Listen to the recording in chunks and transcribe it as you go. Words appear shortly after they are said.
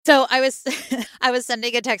So I was I was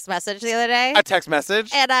sending a text message the other day. A text message?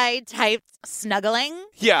 And I typed snuggling.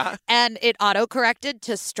 Yeah. And it auto-corrected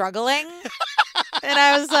to struggling. And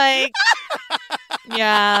I was like,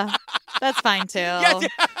 yeah, that's fine too. Yeah.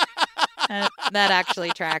 That actually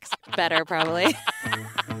tracks better, probably.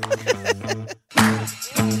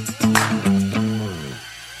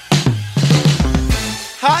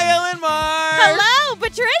 Hi, Ellen Marsh. Hello,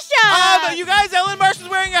 Patricia. You guys, Ellen Marsh is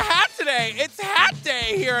wearing a hat today. It's Hat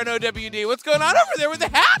Day here on OWD. What's going on over there with the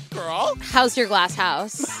hat, girl? How's your glass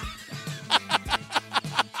house?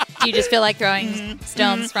 Do you just feel like throwing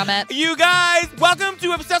stones from it? You guys, welcome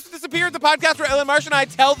to Obsessed with Disappeared, the podcast where Ellen Marsh and I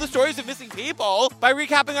tell the stories of missing people by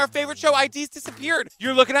recapping our favorite show, IDs Disappeared.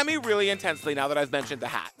 You're looking at me really intensely now that I've mentioned the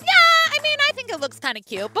hat. Yeah, I mean, I think it looks kind of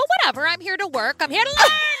cute, but whatever. I'm here to work. I'm here to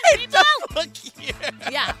learn. It does look cute.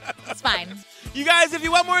 Yeah, it's fine. You guys, if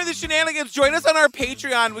you want more of the shenanigans, join us on our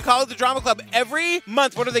Patreon. We call it the Drama Club. Every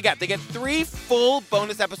month, what do they get? They get 3 full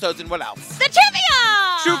bonus episodes, and what else? The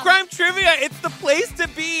trivia! True Crime Trivia. It's the place to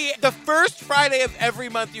be. The first Friday of every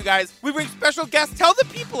month, you guys. We bring special guests. Tell the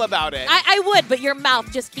people about it. I would, but your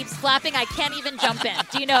mouth just keeps flapping. I can't even jump in.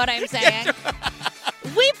 Do you know what I'm saying?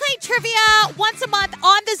 We play trivia once a month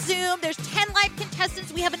on the Zoom. There's 10 live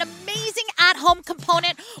contestants. We have an amazing at-home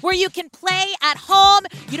component where you can play at home.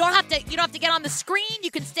 You don't have to get on the screen.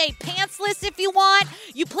 You can stay pantsless if you want.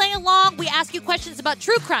 You play along. We ask you questions about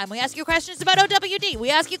true crime. We ask you questions about OWD. We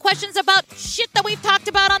ask you questions about shit that we've talked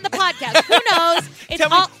about on the podcast. Who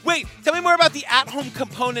knows? Tell me more about the at-home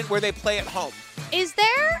component where they play at home. Is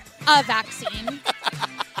there a vaccine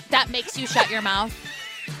that makes you shut your mouth?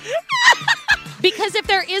 Because if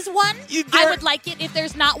there is one, I would like it. If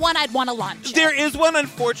there's not one, I'd want to launch it. There is one.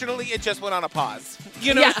 Unfortunately, it just went on a pause.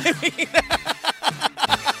 You know what I mean?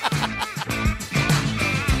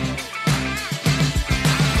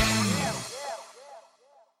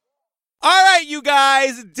 All right, you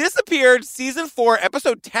guys. Disappeared, Season 4,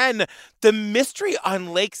 Episode 10, The Mystery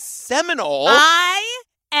on Lake Seminole. I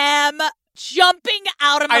am jumping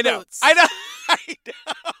out of my boots. I know.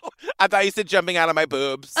 I thought you said jumping out of my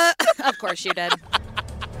boobs. Of course you did.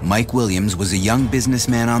 Mike Williams was a young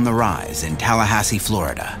businessman on the rise in Tallahassee,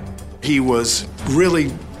 Florida. He was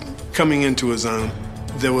really coming into his own.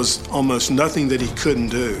 There was almost nothing that he couldn't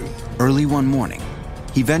do. Early one morning,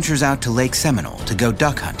 he ventures out to Lake Seminole to go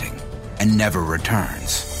duck hunting and never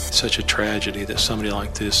returns. Such a tragedy that somebody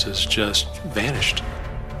like this has just vanished.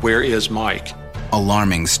 Where is Mike?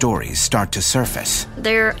 Alarming stories start to surface.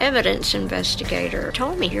 Their evidence investigator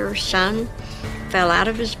told me your son fell out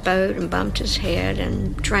of his boat and bumped his head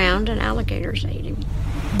and drowned, and alligators ate him.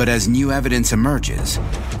 But as new evidence emerges,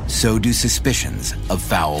 so do suspicions of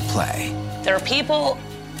foul play. There are people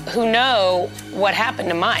who know what happened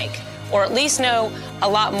to Mike, or at least know a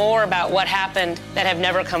lot more about what happened that have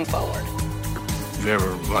never come forward. If you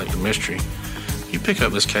ever liked a mystery, you pick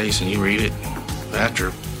up this case and you read it.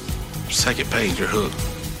 After second page, you're hooked.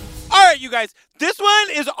 All right, you guys, this one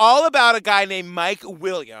is all about a guy named Mike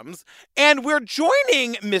Williams, and we're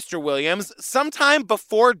joining Mr. Williams sometime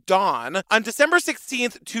before dawn on December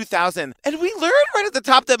 16th, 2000. And we learned right at the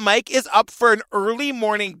top that Mike is up for an early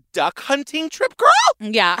morning duck hunting trip, girl.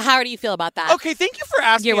 Yeah, how do you feel about that? Okay, thank you for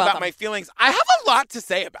asking about my feelings. I have a lot to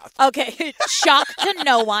say about that. Okay, shock to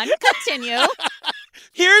no one. Continue.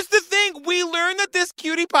 Here's the thing. We learned that this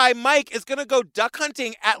cutie pie, Mike, is going to go duck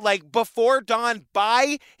hunting at before dawn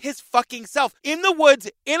by his fucking self. In the woods,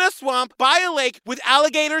 in a swamp, by a lake with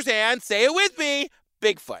alligators and, say it with me,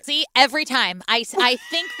 Bigfoot. See, every time. I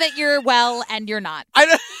think that you're well and you're not.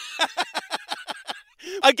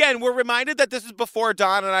 Again, we're reminded that this is before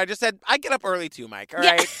dawn, and I just said, I get up early too, Mike, all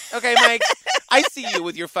right? Okay, Mike, I see you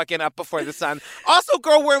with your fucking up before the sun. Also,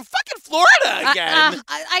 girl, we're in fucking Florida again.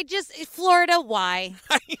 Florida, why?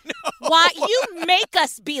 I know. Why? You make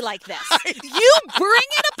us be like this. You bring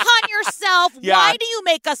it upon yourself. Yeah. Why do you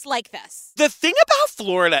make us like this? The thing about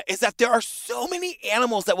Florida is that there are so many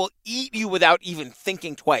animals that will eat you without even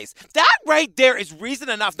thinking twice. That right there is reason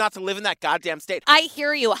enough not to live in that goddamn state. I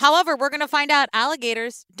hear you. However, we're going to find out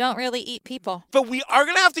alligators don't really eat people. But we are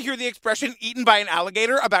going to have to hear the expression eaten by an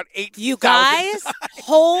alligator about 8,000 You guys,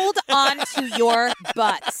 hold on to your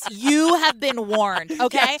butts. You have been warned,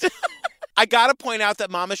 okay? Yes. I gotta point out that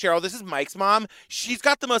Mama Cheryl, this is Mike's mom, she's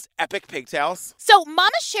got the most epic pigtails. So Mama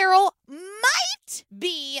Cheryl might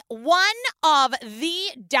be one of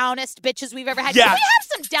the downest bitches we've ever had. Yeah. Can we have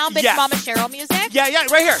some down bitch Mama Cheryl music? Yeah,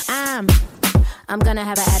 right here. I'm gonna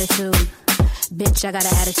have an attitude. Bitch, I got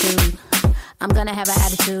an attitude. I'm gonna have an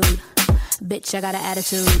attitude. Bitch, I got an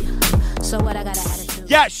attitude. So what, I got an attitude.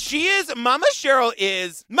 Yeah, she is. Mama Cheryl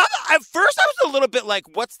is. At first, I was a little bit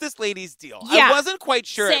like, what's this lady's deal? Yeah, I wasn't quite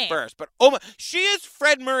sure at first, but she is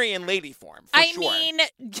Fred Murray in lady form. For sure. mean,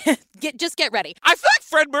 just get ready. I feel like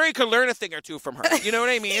Fred Murray could learn a thing or two from her. You know what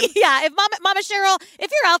I mean? Yeah, if Mama Cheryl,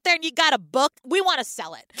 if you're out there and you got a book, we want to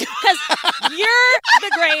sell it because you're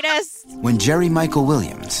the greatest. When Jerry Michael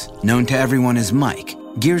Williams, known to everyone as Mike,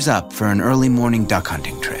 gears up for an early morning duck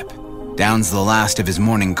hunting trip, downs the last of his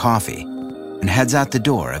morning coffee, and heads out the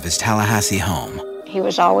door of his Tallahassee home. He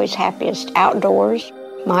was always happiest outdoors.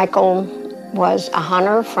 Michael was a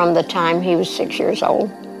hunter from the time he was 6 years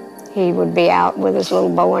old. He would be out with his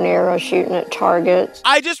little bow and arrow shooting at targets.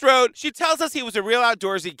 I just wrote, she tells us he was a real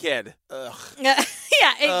outdoorsy kid. Ugh.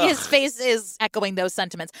 Yeah, his face is echoing those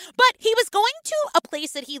sentiments. But he was going to a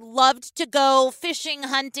place that he loved to go fishing,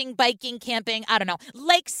 hunting, biking, camping, I don't know,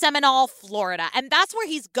 Lake Seminole, Florida. And that's where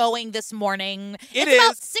he's going this morning. It's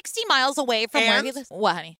about 60 miles away from where he lives.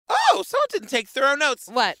 What, honey? Oh, someone didn't take thorough notes.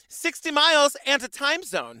 What? 60 miles and a time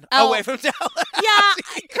zone away from Tallahassee.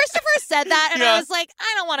 Yeah, Christopher said that, and I was like,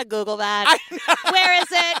 I don't want to Google that. Where is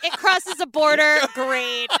it? It crosses a border.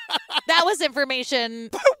 Great. That was information.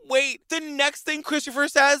 But wait, the next thing Christopher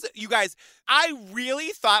says, you guys, I really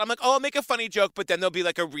thought, I'm like, oh, I'll make a funny joke, but then there'll be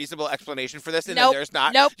like a reasonable explanation for this, and then there's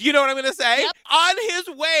not. Nope. You know what I'm going to say? Yep. On his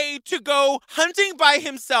way to go hunting by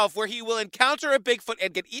himself, where he will encounter a Bigfoot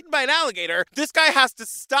and get eaten by an alligator, this guy has to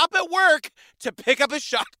stop at work to pick up a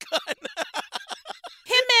shotgun.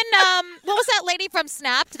 Him and, what was that lady from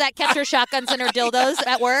Snapped that kept her shotguns and her dildos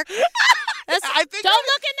at work? Don't look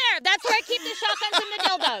in there. That's where I keep the shotguns and the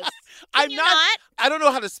dildos. I'm not. I don't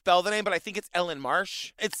know how to spell the name, but I think it's Ellen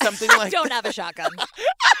Marsh. It's something like. I don't have a shotgun.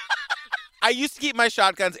 I used to keep my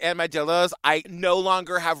shotguns and my dildos. I no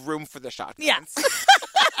longer have room for the shotguns. Yes.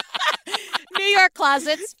 New York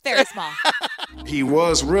closets, very small. He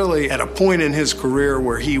was really at a point in his career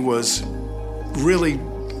where he was really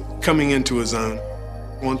coming into his own.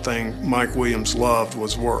 One thing Mike Williams loved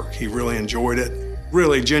was work. He really enjoyed it,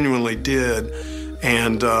 really genuinely did,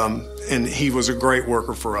 and he was a great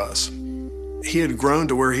worker for us. He had grown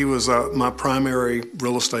to where he was my primary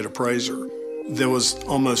real estate appraiser. There was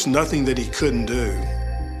almost nothing that he couldn't do.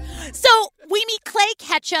 So we meet Clay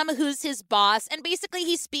Ketchum, who's his boss, and basically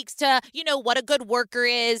he speaks to, what a good worker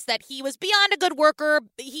is, that he was beyond a good worker.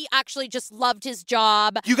 He actually just loved his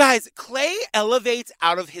job. You guys, Clay elevates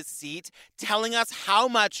out of his seat, telling us how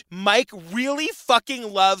much Mike really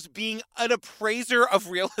fucking loves being an appraiser of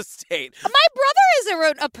real estate. My brother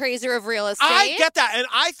is an appraiser of real estate. I get that, and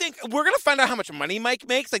I think we're going to find out how much money Mike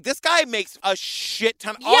makes. Like, this guy makes a shit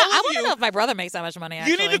ton. Yeah, I want to know if my brother makes that much money,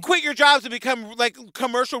 actually. You need to quit your jobs and become, like,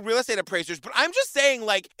 commercial real estate appraisers. But I'm just saying,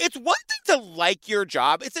 like, it's one thing to like your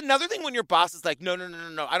job. It's another thing when your boss is like, no.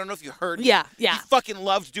 I don't know if you heard me. Yeah. He fucking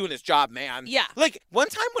loves doing his job, man. Yeah. Like, one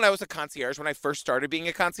time when I was a concierge, when I first started being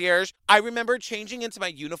a concierge, I remember changing into my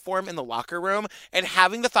uniform in the locker room and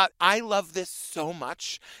having the thought, I love this so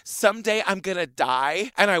much. Someday I'm going to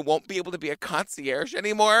die and I won't be able to be a concierge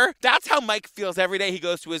anymore. That's how Mike feels every day he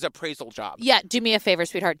goes to his appraisal job. Yeah, do me a favor,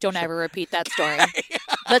 sweetheart. Don't ever repeat that story.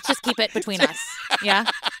 Let's just keep it between us. Yeah?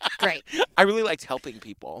 Great. I really liked helping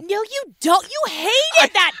people. No, you don't. You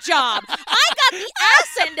hated that job. I got the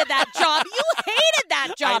ass end of that job. You hated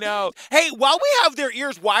that job. I know. Hey, while we have their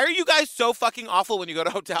ears, why are you guys so fucking awful when you go to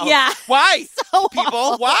hotels? Yeah. Why? So people,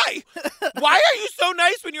 awful. Why? Why are you so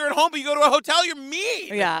nice when you're at home, but you go to a hotel, you're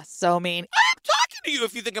mean? Yeah, so mean. I'm talking to you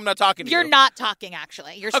if you think I'm not talking to you. You're not talking,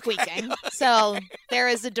 actually. You're squeaking. Okay. So there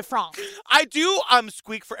is a difference. I do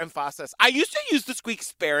squeak for emphasis. I used to use the squeak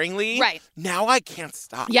sparingly. Right. Now I can't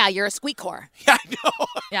stop. Yeah, you're a squeak whore. Yeah, I know.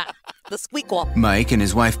 Yeah, the squeakle. Mike and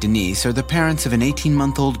his wife Denise are the parents of an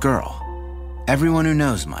 18-month-old girl. Everyone who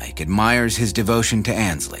knows Mike admires his devotion to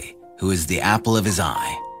Ansley, who is the apple of his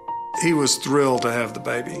eye. He was thrilled to have the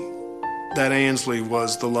baby. That Ansley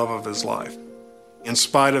was the love of his life. In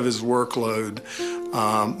spite of his workload,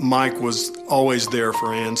 Mike was always there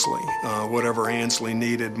for Ansley. Whatever Ansley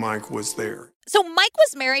needed, Mike was there. So Mike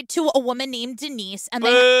was married to a woman named Denise, and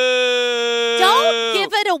they Boo! Don't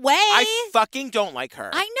give it away. I fucking don't like her.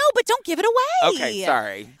 I know, but don't give it away. Okay,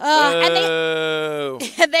 sorry. And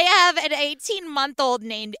they have an 18-month-old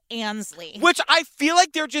named Ansley. Which I feel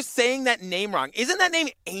like they're just saying that name wrong. Isn't that name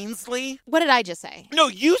Ainsley? What did I just say? No,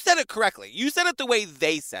 you said it correctly. You said it the way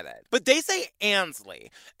they said it. But they say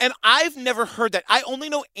Ansley. And I've never heard that. I only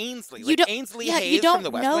know Ainsley. Like Ainsley Hayes from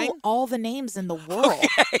the West Wing. You don't know all the names in the world.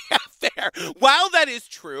 Okay, fair. While that is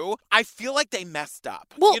true, I feel like they messed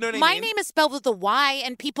up. Well, you know what my I mean? name is spelled with a Y,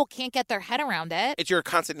 and people can't get their head around it. It's your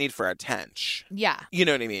constant need for attention. Yeah. You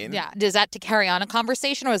know what I mean? Yeah. Is that to carry on a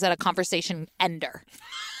conversation, or is that a conversation ender?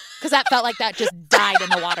 because that felt like that just died in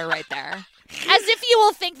the water right there. As if you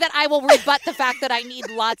will think that I will rebut the fact that I need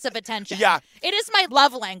lots of attention. Yeah. It is my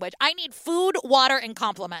love language. I need food, water, and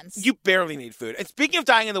compliments. You barely need food. And speaking of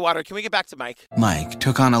dying in the water, can we get back to Mike? Mike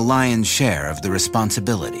took on a lion's share of the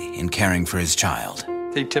responsibility in caring for his child.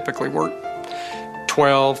 He typically worked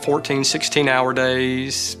 12, 14, 16-hour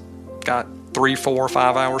days, got 3, 4,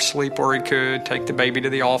 5 hours sleep where he could, take the baby to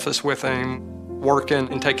the office with him.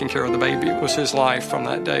 Working and taking care of the baby was his life from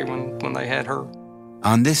that day when they had her.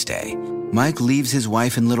 On this day, Mike leaves his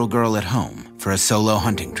wife and little girl at home for a solo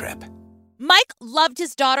hunting trip. Mike loved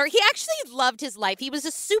his daughter. He actually loved his life. He was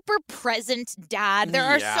a super present dad. There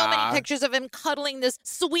are so many pictures of him cuddling this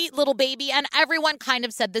sweet little baby, and everyone kind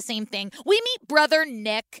of said the same thing. We meet brother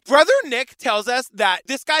Nick. Brother Nick tells us that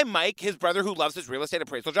this guy Mike, his brother who loves his real estate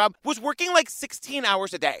appraisal job, was working like 16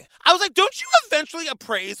 hours a day. I was like, don't you eventually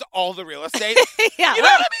appraise all the real estate? Yeah. You know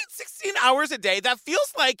what I mean? 16 hours a day. That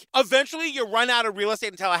feels like eventually you run out of real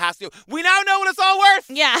estate in Tallahassee. We now know what it's all worth.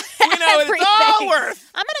 Yeah. We know what it's all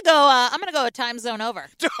worth. I'm gonna go a time zone over.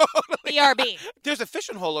 Totally. BRB. There's a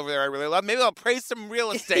fishing hole over there I really love. Maybe I'll appraise some real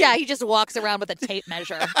estate. Yeah, he just walks around with a tape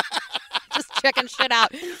measure. Just checking shit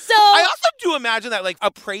out. So I also do imagine that, like,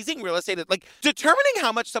 appraising real estate, like, determining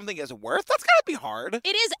how much something is worth, that's gotta be hard.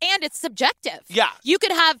 it is, and it's subjective. Yeah. You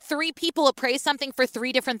could have 3 people appraise something for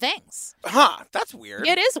 3 different things. Huh, that's weird.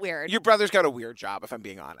 It is weird. Your brother's got a weird job, if I'm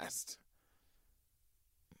being honest.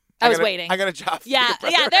 I was waiting. I got a job. Yeah,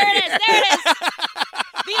 there it is.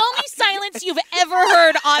 The only silence you've ever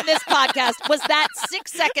heard on this podcast was that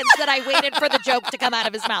 6 seconds that I waited for the joke to come out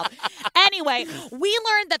of his mouth. Anyway, we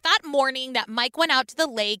learned that morning that Mike went out to the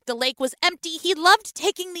lake was empty. He loved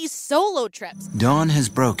taking these solo trips. Dawn has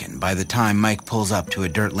broken by the time Mike pulls up to a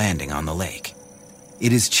dirt landing on the lake.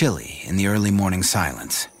 It is chilly in the early morning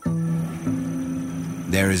silence.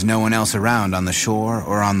 There is no one else around on the shore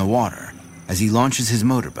or on the water as he launches his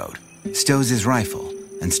motorboat, stows his rifle,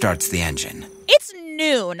 and starts the engine. It's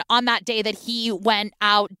noon on that day that he went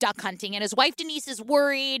out duck hunting, and his wife Denise is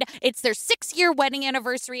worried. It's their 6-year wedding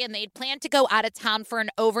anniversary, and they'd planned to go out of town for an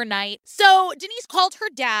overnight. So Denise called her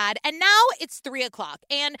dad, and now it's 3 o'clock,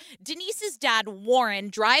 and Denise's dad, Warren,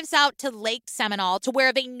 drives out to Lake Seminole to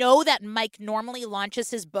where they know that Mike normally launches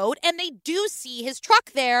his boat, and they do see his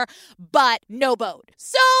truck there, but no boat.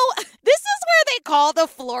 So this is where they call the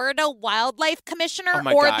Florida Wildlife Commissioner,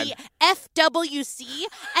 the FWC,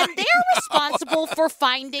 and they're responsible for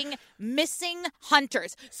finding missing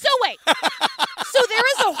hunters. So wait, so there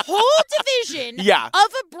is a whole division of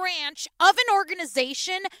a branch of an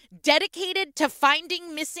organization dedicated to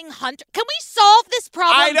finding missing hunters. Can we solve this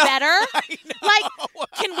problem better? Like,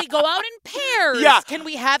 can we go out in pairs? Yeah. Can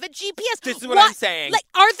we have a GPS? This is what I'm saying. Like,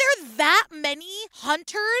 are there that many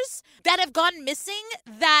hunters that have gone missing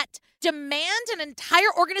that demand an entire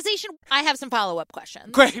organization? I have some follow-up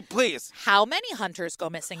questions. Great, please. How many hunters go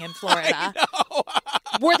missing in Florida?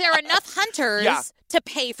 Were there enough hunters to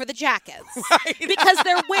pay for the jackets? Because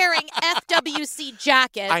they're wearing FWC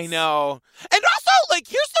jackets. I know. And also, like,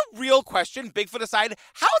 here's the real question, Bigfoot aside,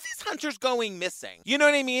 how are these hunters going missing? You know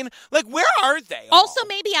what I mean? Like, where are they all? Also,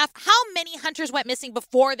 maybe how many hunters went missing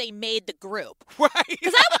before they made the group? Right.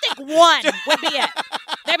 Because I would think one would be it.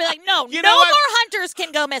 They'd be like, no more hunters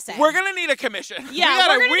can go missing. We're going to need a commission.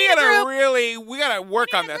 Yeah, we gotta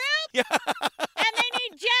work on this. Yeah. And they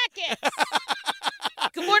need jackets.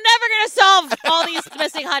 We're never going to solve all these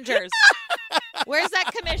missing hunters. Where's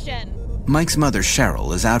that commission? Mike's mother,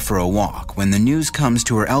 Cheryl, is out for a walk when the news comes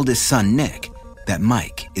to her eldest son, Nick, that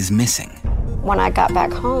Mike is missing. When I got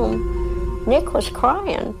back home, Nick was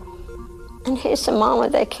crying. And he said, Mama,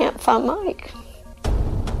 they can't find Mike.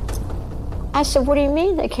 I said, what do you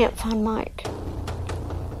mean they can't find Mike?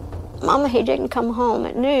 Mama, he didn't come home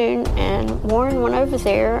at noon, and Warren went over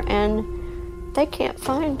there, and they can't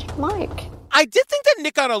find Mike. I did think that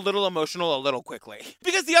Nick got a little emotional a little quickly.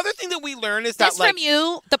 Because the other thing that we learn is that, this from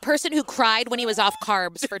you, the person who cried when he was off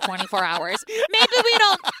carbs for 24 hours. Maybe we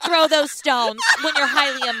don't throw those stones when you're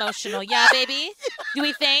highly emotional. Yeah, baby? Do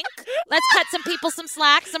we think? Let's cut some people some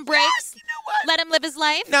slack, some breaks. Yes, you know what? Let him live his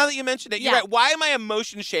life. Now that you mentioned it, you're right. Why am I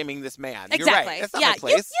emotion shaming this man? Exactly. You're right. That's not my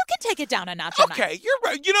place. You can take it down a notch. Okay, you're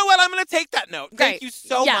right. You know what? I'm going to take that note. Thank you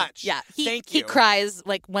so much. Yeah, Thank you. He cries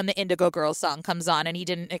like when the Indigo Girls song comes on, and he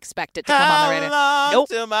didn't expect it to come on the radio. Nope.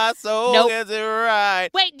 Till my soul gets it right.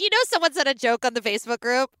 Wait, you know someone said a joke on the Facebook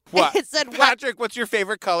group? What? It said, Patrick, what's your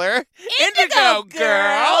favorite color? Indigo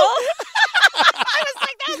girl. I was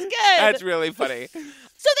like, That's good. That's really funny.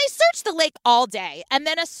 So they search the lake all day, and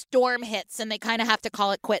then a storm hits, and they kind of have to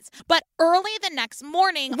call it quits. But early the next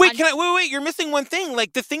morning... Wait, you're missing one thing.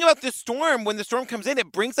 Like, the thing about this storm, when the storm comes in,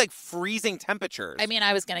 it brings, like, freezing temperatures. I mean,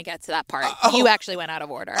 I was going to get to that part. You actually went out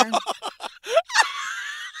of order.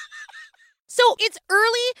 So it's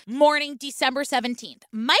early morning, December 17th.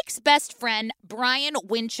 Mike's best friend, Brian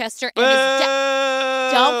Winchester, and his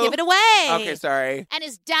dad... Don't give it away. Okay, sorry. And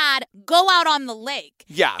his dad go out on the lake.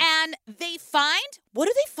 Yeah. And they find... What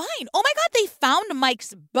do they find? Oh, my God, they found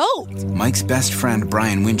Mike's boat. Mike's best friend,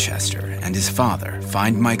 Brian Winchester, and his father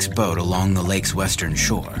find Mike's boat along the lake's western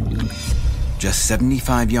shore, just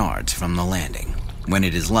 75 yards from the landing. When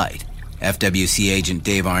it is light, FWC agent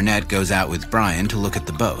Dave Arnett goes out with Brian to look at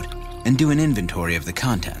the boat and do an inventory of the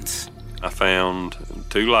contents. I found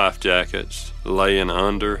 2 life jackets laying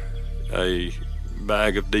under a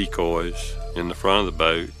bag of decoys in the front of the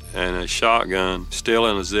boat and a shotgun still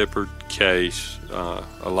in a zippered case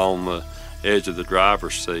along the edge of the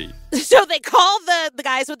driver's seat. So they call the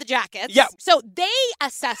guys with the jackets. Yeah. So they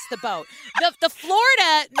assess the boat. The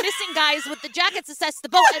Florida missing guys with the jackets assess the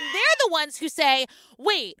boat, and they're the ones who say,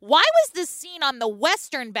 wait, why was this seen on the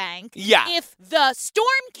western bank? Yeah. If the storm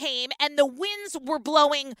came and the winds were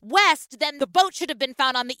blowing west, then the boat should have been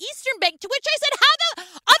found on the eastern bank, to which I said,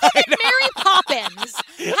 other than Mary Poppins,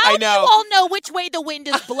 how do you all know which way the wind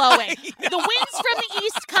is blowing? The winds from the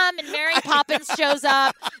east come and Mary Poppins shows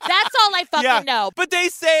up. That's all I fucking know. But they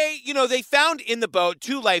say, they found in the boat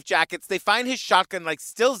 2 life jackets. They find his shotgun, like,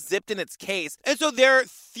 still zipped in its case. And so their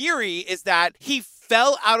theory is that he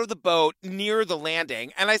fell out of the boat near the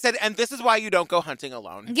landing. And I said, and this is why you don't go hunting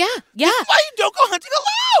alone. Yeah. This is why you don't go hunting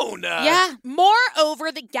alone. Yeah. Moreover,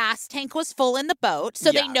 the gas tank was full in the boat,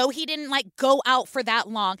 so they know he didn't, go out for that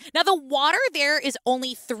long. Now, the water there is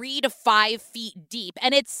only 3 to 5 feet deep,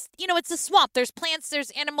 and it's, it's a swamp. There's plants,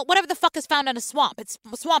 there's animal, whatever the fuck is found in a swamp. It's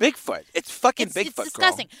a swamp. Bigfoot. It's fucking Bigfoot, It's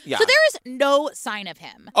disgusting. Girl. Yeah. So there is no sign of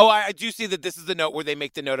him. Oh, I do see that this is the note where they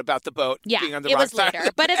make the note about the boat being on the wrong side. It was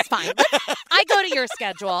later, but it's fine. I go to your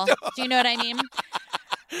schedule. Do you know what I mean?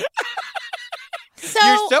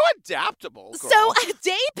 You're so adaptable, girl. So a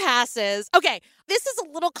day passes. Okay, this is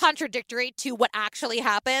a little contradictory to what actually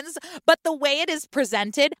happens, but the way it is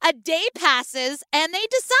presented, a day passes and they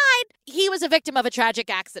decide he was a victim of a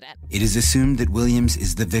tragic accident. It is assumed that Williams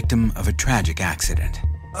is the victim of a tragic accident.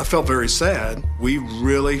 I felt very sad. We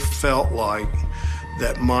really felt like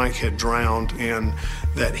that Mike had drowned and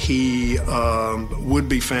that he would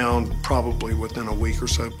be found probably within a week or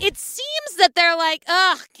so. It seems that they're like,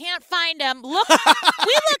 can't find him. We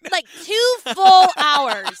looked like 2 full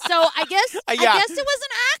hours. So I guess it was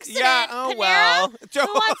an accident. Yeah, Panera, well. Who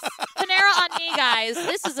wants Panera on me, guys?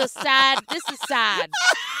 This is sad. Didn't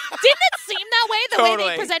it seem that way, the way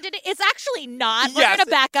they presented it? It's actually not. We're going to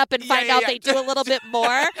back up and find out they do a little bit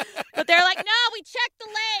more. But they're like, no, we checked the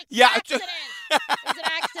lake. Accident. It was an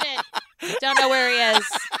accident. Don't know where he is.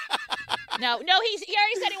 No, he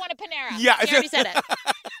already said he wanted Panera. Yeah. He already said it.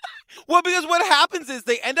 Well, because what happens is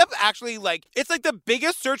they end up actually it's like the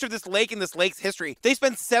biggest search of this lake in this lake's history. They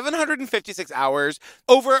spend 756 hours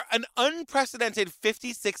over an unprecedented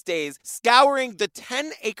 56 days scouring the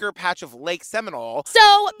 10-acre patch of Lake Seminole.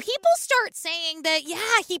 So people start saying that,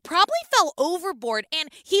 he probably fell overboard and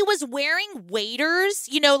he was wearing waders,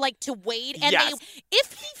 to wade. And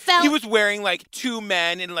if he fell... He was wearing 2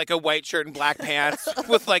 men in a white shirt and black pants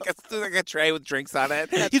with a tray with drinks on it.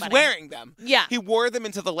 He's funny. wearing them. Yeah. He wore them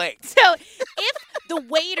into the lake. So if the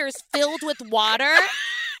waders filled with water...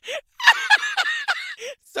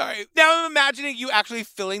 Sorry. Now I'm imagining you actually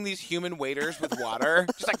filling these human waders with water.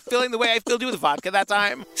 Just filling the way I filled you with vodka that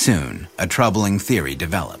time. Soon, a troubling theory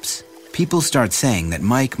develops. People start saying that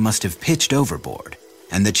Mike must have pitched overboard,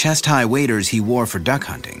 and the chest-high waders he wore for duck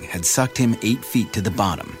hunting had sucked him 8 feet to the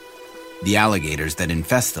bottom. The alligators that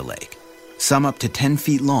infest the lake, some up to 10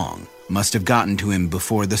 feet long, must have gotten to him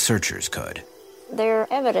before the searchers could.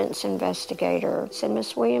 Their evidence investigator said,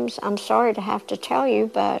 Miss Williams, I'm sorry to have to tell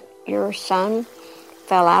you, but your son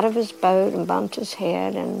fell out of his boat and bumped his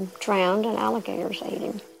head and drowned, and alligators ate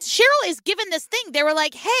him. Cheryl is given this thing. They were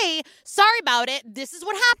like, hey, sorry about it. This is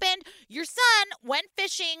what happened. Your son went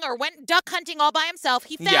fishing or went duck hunting all by himself.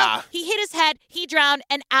 He fell, he hit his head, he drowned,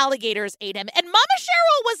 and alligators ate him. And Mama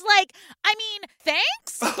Cheryl was like, I mean,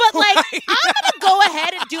 thanks, but I'm going to go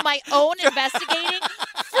ahead and do my own investigating.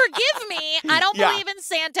 Forgive me. I don't believe in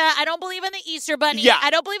Santa. I don't believe in the Easter Bunny. Yeah. I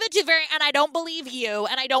don't believe in Tooth Fairy, and I don't believe you,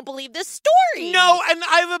 and I don't believe this story. No, and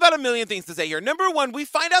I have about a million things to say here. Number one, we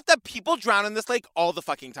find out that people drown in this lake all the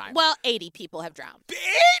fucking time. Well, 80 people have drowned. 80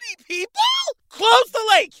 people? Close the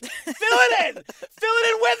lake. Fill it in. Fill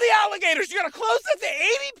it in with the alligators. You gotta close it to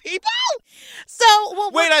 80 people? So,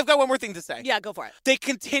 well, wait, I've got one more thing to say. Yeah, go for it. They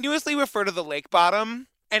continuously refer to the lake bottom,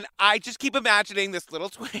 and I just keep imagining this little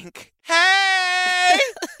twink. Hey!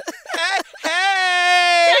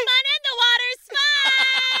 hey! Come on in, the water's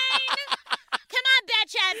fine. Come on,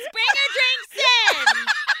 Betcha, bring her drinks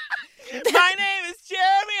in. My name is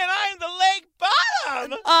Jeremy, and I'm the lake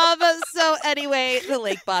bottom. So anyway, the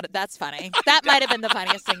lake bottom. That's funny. That might have been the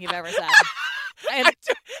funniest thing you've ever said. Hey,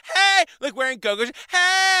 like wearing go-go.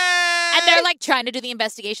 Hey, and they're like trying to do the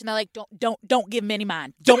investigation. They're like, don't give him any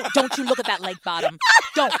mind. Don't you look at that lake bottom.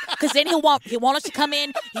 Don't, because then he'll want us to come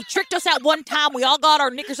in. He tricked us out one time. We all got our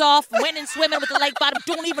knickers off, went in swimming with the lake bottom.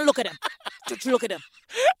 Don't even look at him. Don't you look at him.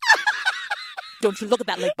 Don't you look at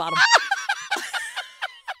that lake bottom.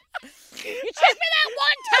 You tricked me that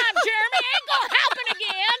one time, Jeremy. Ain't gonna happen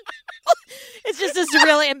again. It's just this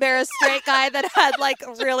really embarrassed straight guy that had like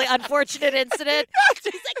a really unfortunate incident.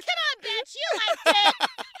 He's like, come on, bitch, you liked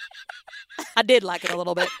it. I did like it a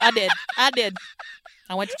little bit. I did.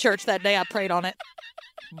 I went to church that day. I prayed on it.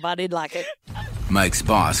 But I did like it. Mike's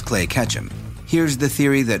boss, Clay Ketchum, hears the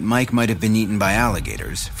theory that Mike might have been eaten by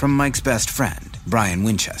alligators from Mike's best friend, Brian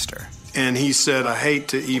Winchester. And he said, I hate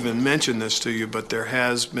to even mention this to you, but there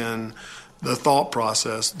has been the thought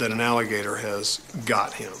process that an alligator has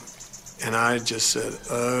got him. And I just said,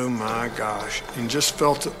 oh my gosh, and just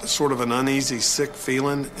felt sort of an uneasy, sick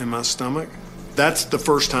feeling in my stomach. That's the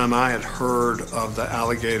first time I had heard of the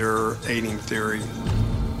alligator eating theory.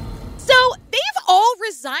 So they've all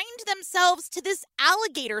resigned themselves to this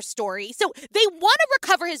alligator story. So they want to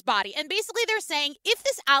recover his body. And basically they're saying if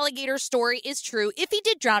this alligator story is true, if he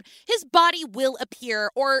did drown, his body will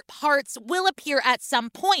appear or parts will appear at some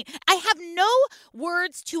point. I have no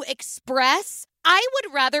words to express. I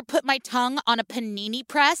would rather put my tongue on a panini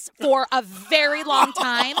press for a very long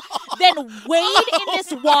time than wade in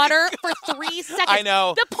this water for 3 seconds. I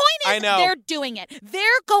know. The point is they're doing it. They're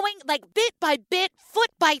going like bit by bit, foot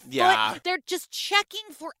by foot. Yeah. They're just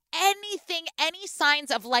checking for anything, any signs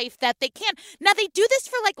of life that they can. Now, they do this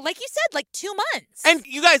for like you said, like 2 months. And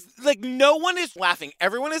you guys, like, no one is laughing.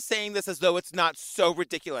 Everyone is saying this as though it's not so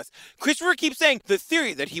ridiculous. Christopher keeps saying the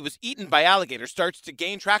theory that he was eaten by alligators starts to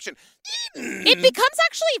gain traction. It becomes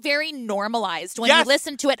actually very normalized when you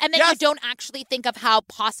listen to it, and then you don't actually think of how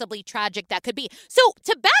possibly tragic that could be. So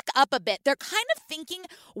to back up a bit, they're kind of thinking,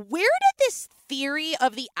 where did this theory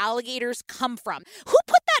of the alligators come from? Who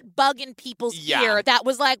put that bug in people's ear that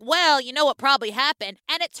was like, well, you know what probably happened?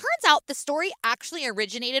 And it turns out the story actually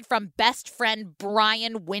originated from best friend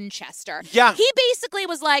Brian Winchester. Yeah. He basically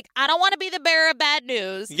was like, I don't want to be the bearer of bad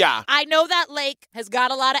news. Yeah. I know that lake has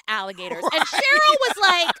got a lot of alligators. Right. And Cheryl was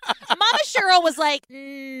like, Mama Cheryl was like,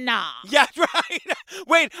 nah. Yeah, right.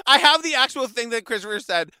 Wait, I have the actual thing that Christopher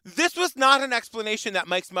said. This was not an explanation that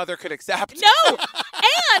Mike's mother could accept. No.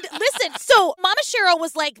 And listen, so Mama Cheryl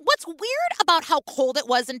was like, what's weird about how cold it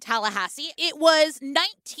was in Tallahassee? It was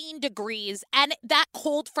 19 degrees, and that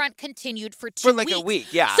cold front continued for 2 weeks. For like a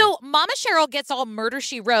week, yeah. So Mama Cheryl gets all Murder,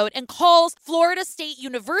 She Wrote and calls Florida State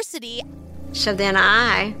University. So then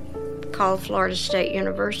I called Florida State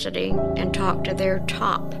University and talked to their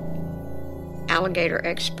top alligator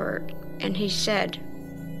expert, and he said,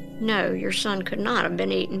 no, your son could not have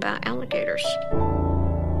been eaten by alligators.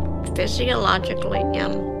 Physiologically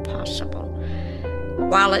impossible.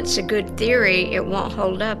 While it's a good theory, it won't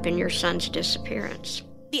hold up in your son's disappearance.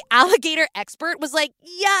 The alligator expert was like,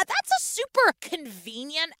 yeah, that's a super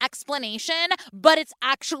convenient explanation, but it's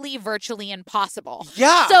actually virtually impossible.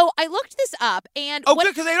 Yeah. So I looked this up, and good,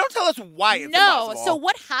 because they don't tell us why it's impossible. So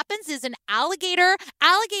what happens is an alligator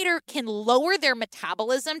can lower their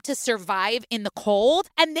metabolism to survive in the cold,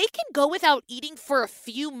 and they can go without eating for a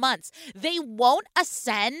few months. They won't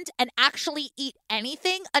ascend and actually eat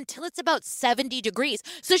anything until it's about 70 degrees.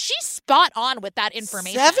 So she's spot on with that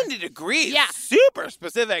information. 70 degrees? Yeah. Super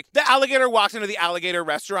specific. The alligator walks into the alligator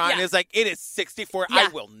restaurant and is like, it is 64. Yeah. I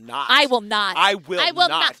will not. I will not. I will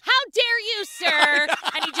not. How dare you, sir?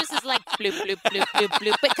 And he just is like, bloop, bloop, bloop, bloop,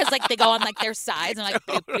 bloop. Because like they go on like their sides and like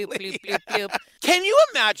bloop, bloop, bloop, bloop, bloop. Can you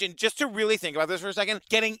imagine, just to really think about this for a second,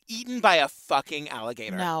 getting eaten by a fucking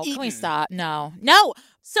alligator? No, can we stop? No.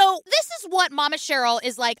 So this is what Mama Cheryl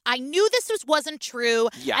is like, I knew this wasn't true.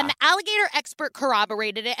 Yeah. And the alligator expert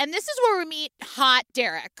corroborated it. And this is where we meet Hot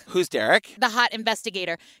Derek. Who's Derek? The hot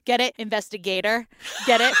investigator. Get it? Investigator.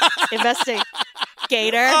 Get it?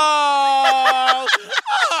 skater. Oh,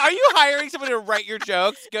 are you hiring someone to write your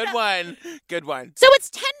jokes? Good one. Good one. So it's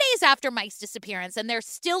 10 days after Mike's disappearance, and they're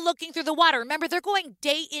still looking through the water. Remember, they're going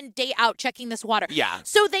day in, day out, checking this water. Yeah.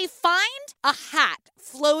 So they find a hat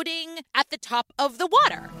floating at the top of the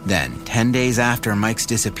water. Then, 10 days after Mike's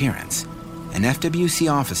disappearance, an FWC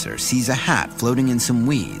officer sees a hat floating in some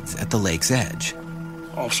weeds at the lake's edge.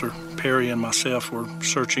 Officer Perry and myself were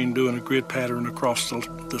searching, doing a grid pattern across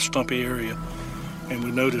the stumpy area, and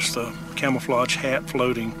we noticed a camouflage hat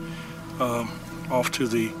floating off to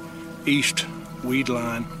the east weed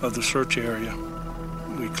line of the search area.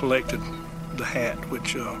 We collected the hat,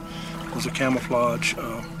 which was a camouflage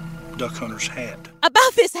duck hunter's hat.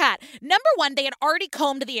 About this hat. Number one, they had already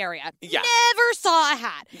combed the area. Yeah. Never saw a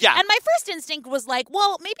hat. Yeah. And my first instinct was like,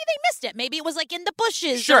 well, maybe they missed it. Maybe it was like in the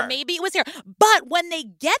bushes. Sure. Or maybe it was here. But when they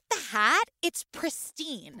get the hat, it's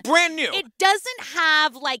pristine. Brand new. It doesn't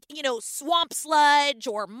have like, swamp sludge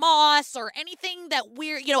or moss or anything that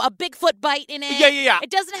weird, a Bigfoot bite in it. Yeah.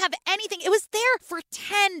 It doesn't have anything. It was there for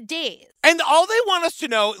 10 days. And all they want us to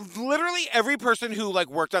know, literally every person who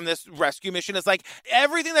worked on this rescue mission is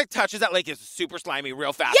everything that touches that lake is super slimy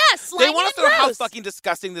real fast. Yes, slimy They want us to and know how gross. fucking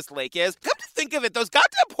disgusting this lake is. Come to think of it, those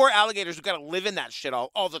goddamn poor alligators who gotta live in that shit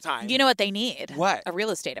all the time. You know what they need? What? A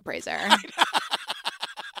real estate appraiser.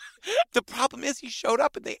 The problem is he showed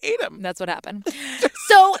up and they ate him. That's what happened.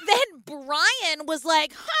 So then Brian was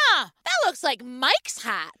like, that looks like Mike's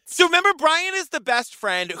hat. So remember, Brian is the best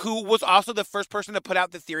friend who was also the first person to put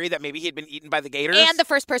out the theory that maybe he had been eaten by the gators. And the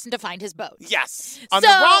first person to find his boat. Yes. On the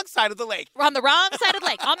wrong side of the lake. On the wrong side of the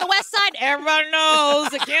lake. On the west side, everybody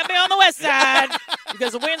knows it can't be on the west side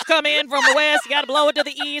because the winds come in from the west. You got to blow it to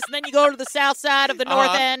the east, and then you go to the south side of the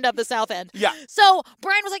north end of the south end. Yeah. So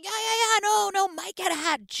Brian was like, no, Mike had a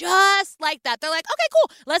hat just like that. They're like, okay,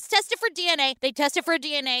 cool. Let's test it for DNA. They test it for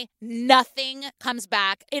DNA. Nothing comes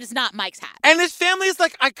back. It is not Mike's hat. And his family is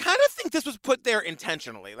like, I kind of think this was put there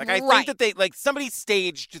intentionally. I think that they, somebody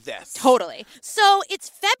staged this. Totally. So it's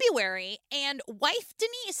February, and wife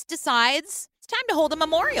Denise decides it's time to hold a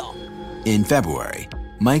memorial. In February,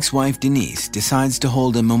 Mike's wife Denise decides to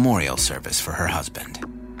hold a memorial service for her husband.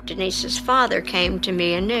 Denise's father came to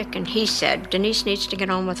me and Nick, and he said, Denise needs to get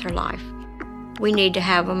on with her life. We need to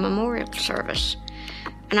have a memorial service.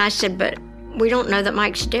 And I said, but we don't know that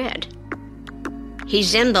Mike's dead.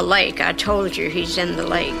 He's in the lake. I told you he's in the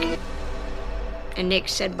lake. And Nick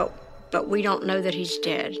said, but we don't know that he's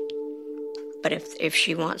dead. But if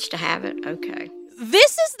she wants to have it, okay.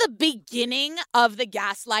 This is the beginning of the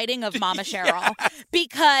gaslighting of Mama Cheryl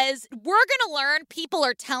because we're going to learn people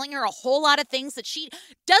are telling her a whole lot of things that she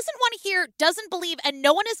doesn't want to hear, doesn't believe, and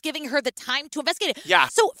no one is giving her the time to investigate it. Yeah.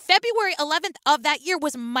 So February 11th of that year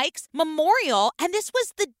was Mike's memorial, and this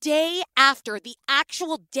was the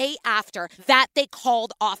actual day after that they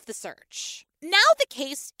called off the search. Now the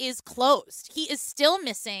case is closed. He is still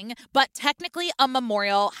missing, but technically a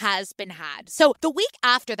memorial has been had. So the week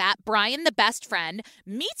after that, Brian, the best friend,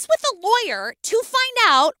 meets with a lawyer to find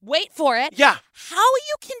out, wait for it, how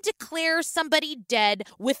you can declare somebody dead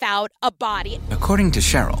without a body. According to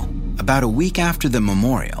Cheryl, about a week after the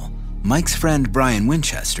memorial, Mike's friend Brian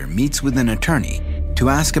Winchester meets with an attorney to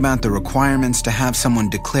ask about the requirements to have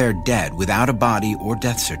someone declared dead without a body or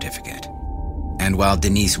death certificate. And while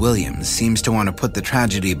Denise Williams seems to want to put the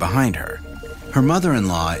tragedy behind her, her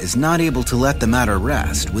mother-in-law is not able to let the matter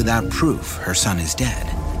rest without proof her son is dead.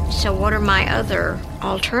 So what are my other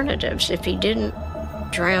alternatives if he didn't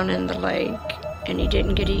drown in the lake and he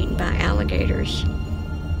didn't get eaten by alligators?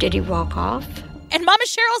 Did he walk off? And Mama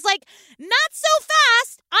Cheryl's like, not so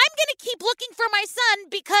fast. I'm going to keep looking for my son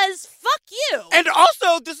because fuck you. And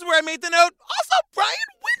also, this is where I made the note, also, Brian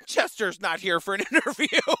Winchester's not here for an interview.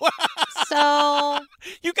 So,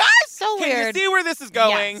 you guys, so can weird. you see where this is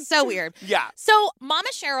going? Yeah, so weird. Yeah. So Mama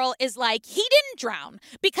Cheryl is like, he didn't drown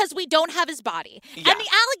because we don't have his body. Yeah. And the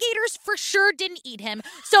alligators for sure didn't eat him.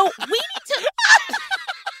 So we need to...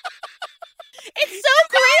 It's so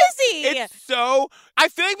crazy. It's so... I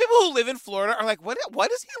feel like people who live in Florida are like, what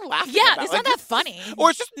is he laughing about? Yeah, it's not that funny. Or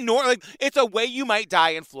it's just it's a way you might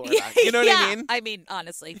die in Florida. You know what I mean? I mean,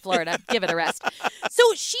 honestly, Florida, give it a rest. So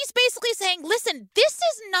she's basically saying, listen, this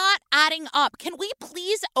is not adding up. Can we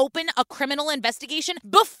please open a criminal investigation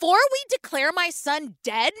before we declare my son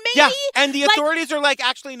dead, maybe? Yeah, and the authorities are like,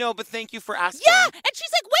 actually, no, but thank you for asking. Yeah, and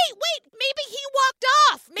she's like, wait, maybe he walked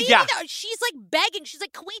off. Maybe she's like begging. She's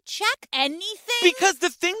like, can we check anything? Because the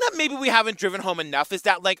thing that maybe we haven't driven home enough is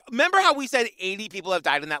that, remember how we said 80 people have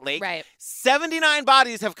died in that lake? Right. 79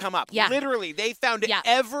 bodies have come up. Yeah. Literally, they found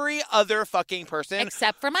every other fucking person.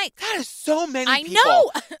 Except for Mike. That is so many I people.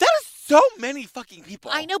 know. That is so many fucking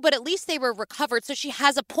people. I know, but at least they were recovered, so she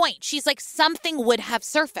has a point. She's like, something would have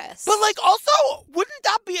surfaced. But, like, also, wouldn't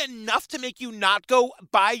that be enough to make you not go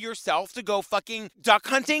by yourself to go fucking duck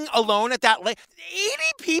hunting alone at that lake? 80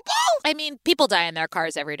 people? I mean, people die in their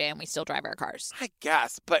cars every day, and we still drive our cars. I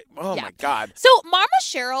guess, but oh my God. So Mama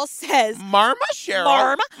Cheryl says... Mama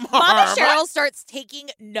Cheryl? Mama Cheryl starts taking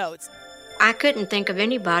notes. I couldn't think of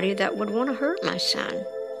anybody that would want to hurt my son.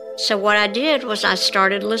 So what I did was I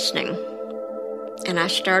started listening. And I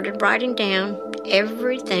started writing down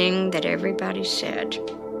everything that everybody said.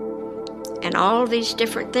 And all these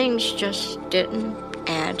different things just didn't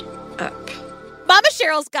add up. Mama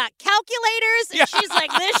Cheryl's got calculators, and she's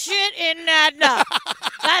like, this shit isn't adding up.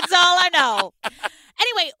 That's all I know.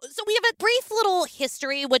 Anyway, so we have a brief little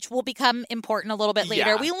history, which will become important a little bit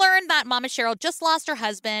later. Yeah. We learned that Mama Cheryl just lost her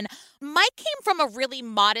husband. Mike came from a really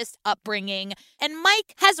modest upbringing, and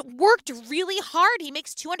Mike has worked really hard. He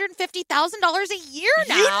makes $250,000 a year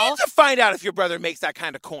now. You need to find out if your brother makes that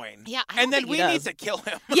kind of coin. Yeah, and then we need to kill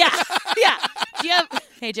him. Yeah. Do you have...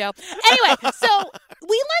 Hey, Joe. Anyway, so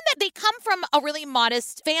we learned that they come from a really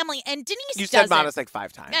modest family, and Denise You doesn't. said modest like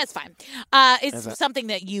 5 times. That's fine. It's something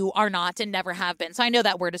that you are not and never have been. So I know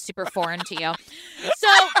that word is super foreign to you. So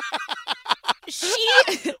she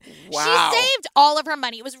saved all of her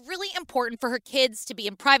money. It was really important for her kids to be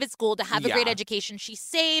in private school, to have a great education. She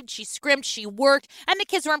saved, she scrimped, she worked, and the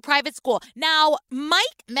kids were in private school. Now,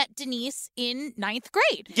 Mike met Denise in 9th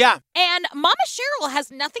grade. Yeah. And Mama Cheryl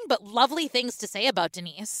has nothing but lovely things to say about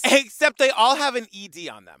Denise. Except they all have an ED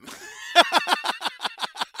on them.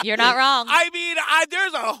 You're not wrong. I mean,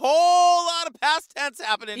 there's a whole lot of past tense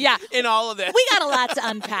happening in all of this. We got a lot to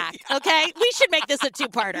unpack, okay? We should make this a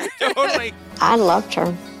 2-parter. Totally. I loved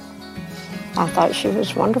her. I thought she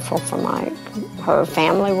was wonderful for Mike. Her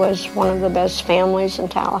family was one of the best families in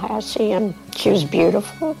Tallahassee, and she was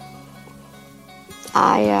beautiful.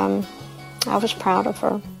 I was proud of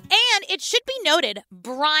her. And it should be noted,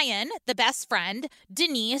 Brian, the best friend,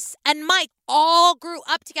 Denise, and Mike all grew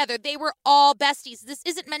up together. They were all besties. This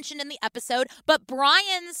isn't mentioned in the episode, but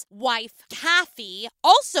Brian's wife, Kathy,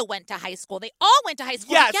 also went to high school. They all went to high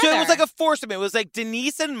school together. So it was like a foursome. It was like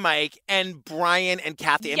Denise and Mike and Brian and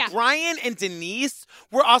Kathy. And Yeah. Brian and Denise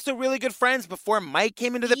were also really good friends before Mike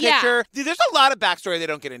came into the picture. There's a lot of backstory they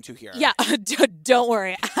don't get into here. Yeah, don't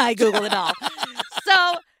worry. I Googled it all.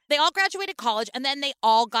 So they all graduated college, and then they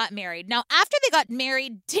all got married. Now, after they got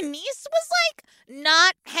married, Denise was like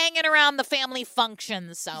not hanging around the family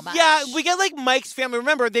functions so much. Yeah, we get like Mike's family.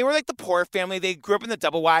 Remember, they were like the poor family. They grew up in the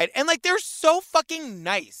double wide, and like they're so fucking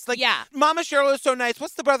nice. Like, Mama Cheryl is so nice.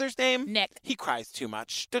 What's the brother's name? Nick. He cries too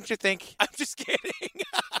much, don't you think? I'm just kidding.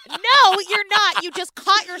 No, you're not. You just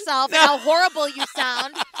caught yourself and how horrible you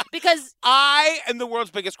sound because I am the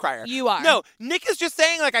world's biggest crier. You are. No, Nick is just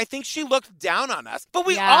saying, like, I think she looked down on us. But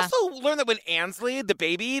we also learned that when Ansley, the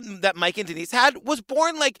baby that Mike and Denise had, was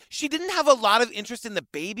born, like, she didn't have a lot of interest in the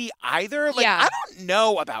baby either. Like, I don't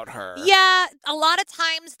know about her. Yeah, a lot of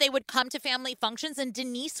times they would come to family functions and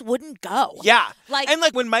Denise wouldn't go. Yeah. And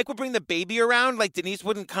when Mike would bring the baby around, like, Denise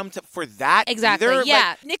wouldn't come for that Exactly, either.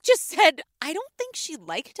 yeah. Like, Nick just said, I don't think she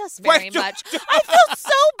liked us very much. I felt so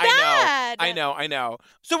bad. I know.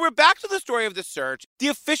 So we're back to the story of the search. The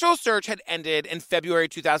official search had ended in February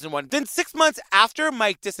 2001. Then 6 months after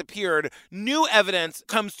Mike disappeared, new evidence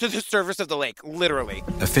comes to the surface of the lake, literally.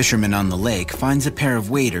 A fisherman on the lake finds a pair of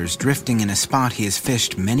waders drifting in a spot he has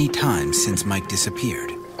fished many times since Mike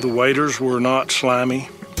disappeared. The waders were not slimy.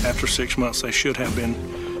 After 6 months, they should have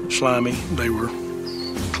been slimy. They were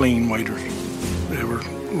clean waders. They were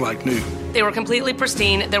like new. They were completely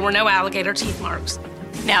pristine. There were no alligator teeth marks.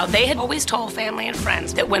 Now, they had always told family and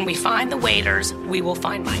friends that when we find the waders, we will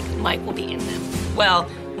find Mike. Mike will be in them. Well,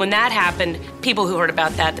 when that happened, people who heard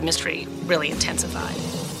about that, the mystery really intensified.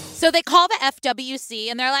 So they call the FWC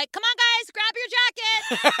and they're like, come on, guys, grab your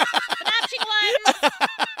jacket. The matching ones.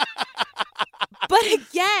 But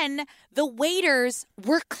again, the waders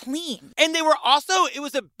were clean. And they were also, it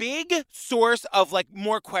was a big source of, like,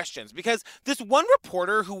 more questions. Because this one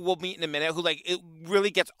reporter who we'll meet in a minute, who, like, it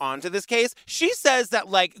really gets onto this case, she says that,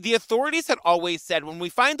 like, the authorities had always said, when we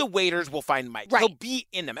find the waders, we'll find Mike. He'll be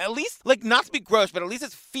in them. At least, like, not to be gross, but at least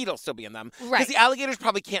his feet will still be in them. Right. Because the alligators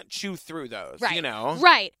probably can't chew through those, you know?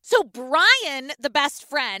 Right. So Brian, the best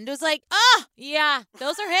friend, was like, oh, yeah,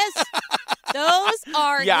 those are his. Those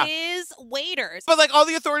are his waders. But, like, all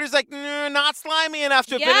the authorities, like, not slimy enough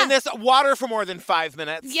to have been in this water for more than 5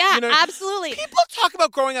 minutes. Yeah, you know? absolutely. People talk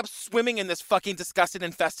about growing up swimming in this fucking disgusted,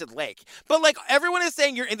 infested lake. But, like, everyone is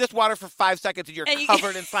saying you're in this water for 5 seconds and you're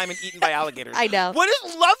covered in slime and eaten by alligators. I know. What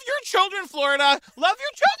is love your children, Florida? Love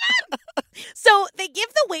your children! So they give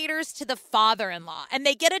the waders to the father-in-law, and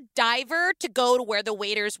they get a diver to go to where the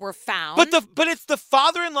waders were found. But it's the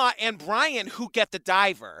father-in-law and Brian who get the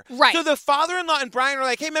diver. Right. So the father-in-law and Brian are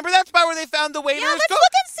like, hey, remember that spot where they found the waders? Yeah, let's Go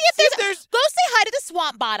look and see if there's... Go say hi to the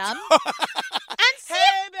swamp bottom. And see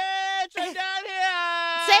hey, bitch, I'm down here.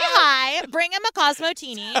 Say hi, bring him a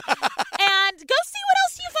Cosmotini, and go see what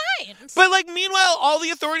else you find. But, like, meanwhile, all the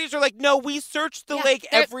authorities are like, no, we searched the lake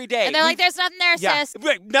every day. And they're like, there's nothing there, sis.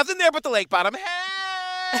 Right, nothing there but the lake bottom.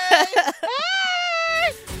 Hey!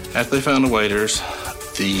 After they found the waders,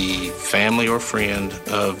 the family or friend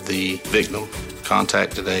of the victim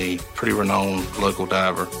contacted a pretty renowned local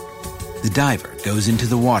diver. The diver goes into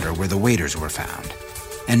the water where the waders were found,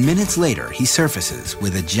 and minutes later he surfaces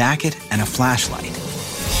with a jacket and a flashlight.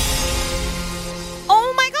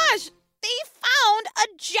 Oh my gosh, they found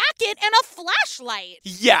a jacket and a flashlight.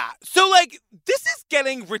 Yeah. So, like, this is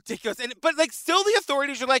getting ridiculous. But, like, still the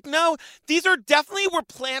authorities are like, no, these are definitely were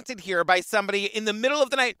planted here by somebody in the middle of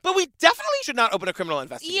the night. But we definitely should not open a criminal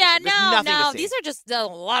investigation. Yeah, There's no. nothing to see. These are just a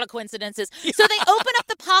lot of coincidences. Yeah. So they open up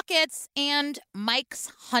the pockets, and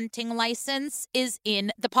Mike's hunting license is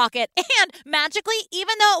in the pocket. And magically,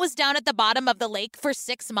 even though it was down at the bottom of the lake for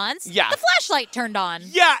 6 months, the flashlight turned on.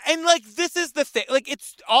 Yeah, and, like, this is the thing. Like,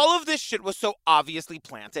 it's all of this shit was so obviously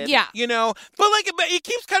planted. Yeah. You know? But, like, it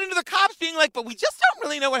keeps cutting to the cops being like, but we just don't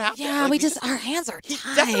really know what happened. Yeah, like, our hands are tied.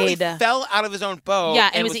 He definitely fell out of his own boat.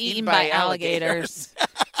 Yeah, and was eaten by alligators.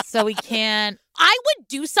 So we can't. I would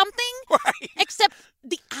do something, right? Except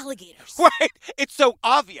the alligators. Right. It's so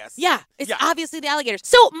obvious. Yeah, it's obviously the alligators.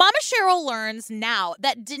 So Mama Cheryl learns now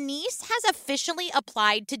that Denise has officially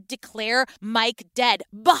applied to declare Mike dead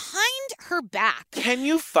behind her back. Can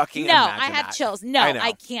you fucking No, imagine I have that? chills. No,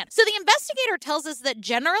 I can't. So the investigator tells us that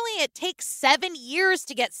generally it takes 7 years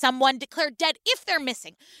to get someone declared dead if they're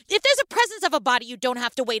missing. If there's a presence of a body, you don't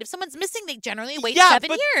have to wait. If someone's missing, they generally wait 7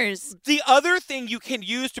 years. The other thing you can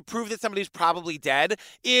use to prove that somebody's probably dead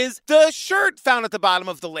is the shirt found at the bottom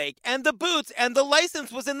of the lake and the boots and the license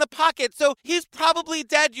was in the pocket. So he's probably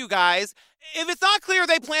dead, you guys. If it's not clear,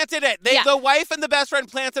 they planted it. The wife and the best friend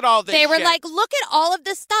planted all this They were shit. like, look at all of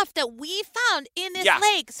the stuff that we found in this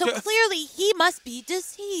lake. So clearly he must be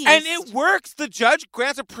deceased. And it works. The judge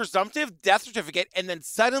grants a presumptive death certificate, and then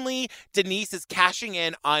suddenly Denise is cashing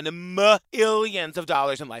in on millions of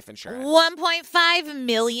dollars in life insurance. $1.5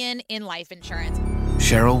 million in life insurance.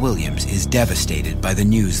 Cheryl Williams is devastated by the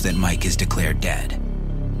news that Mike is declared dead.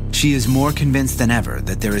 She is more convinced than ever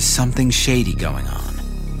that there is something shady going on.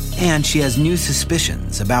 And she has new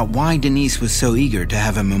suspicions about why Denise was so eager to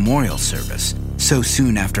have a memorial service so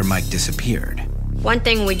soon after Mike disappeared. One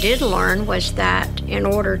thing we did learn was that in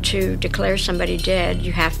order to declare somebody dead,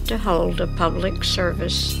 you have to hold a public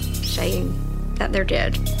service saying that they're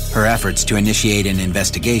dead. Her efforts to initiate an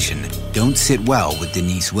investigation don't sit well with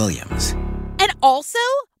Denise Williams. And also,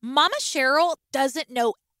 Mama Cheryl doesn't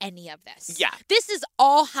know any of this. Yeah. This is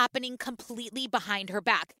all happening completely behind her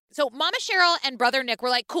back. So Mama Cheryl and Brother Nick were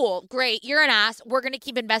like, cool, great, you're an ass. We're going to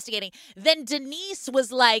keep investigating. Then Denise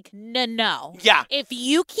was like, no. Yeah. If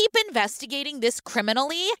you keep investigating this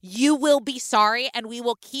criminally, you will be sorry and we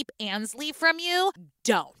will keep Ansley from you.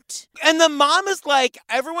 Don't. And the mom is like,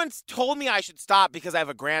 everyone's told me I should stop because I have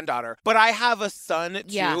a granddaughter, but I have a son too.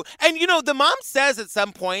 Yeah. And, you know, the mom says at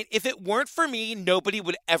some point, if it weren't for me, nobody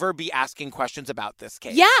would ever be asking questions about this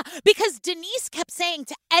case. Yeah, because Denise kept saying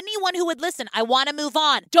to anyone who would listen, I want to move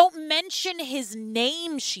on. Don't mention his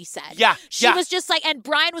name, she said. Yeah. She was just like, and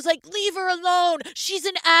Brian was like, leave her alone. She's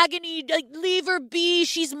in agony. Like, leave her be.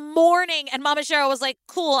 She's mourning. And Mama Cheryl was like,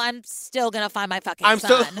 cool, I'm still going to find my fucking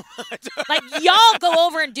son. Like, y'all go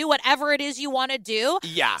over and do whatever it is you want to do.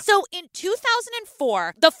 Yeah. So in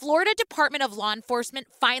 2004, the Florida Department of Law Enforcement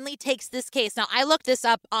finally takes this case. Now, I looked this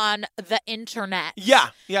up on the internet. Yeah,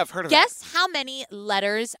 I've heard of it. Guess how many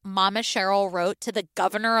letters Mama Cheryl wrote to the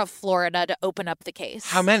governor of Florida to open up the case?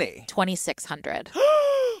 How many? 2,600.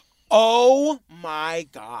 Oh, my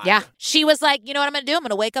God. Yeah. She was like, you know what I'm going to do? I'm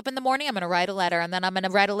going to wake up in the morning. I'm going to write a letter. And then I'm going to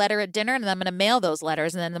write a letter at dinner. And then I'm going to mail those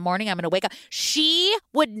letters. And then in the morning, I'm going to wake up. She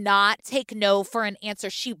would not take no for an answer.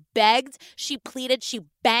 She begged. She pleaded. She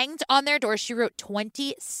banged on their door. She wrote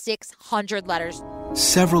 2,600 letters.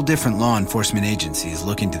 Several different law enforcement agencies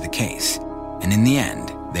look into the case. And in the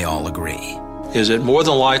end, they all agree. Is it more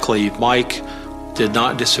than likely Mike did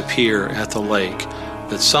not disappear at the lake,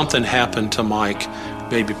 that something happened to Mike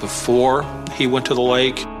maybe before he went to the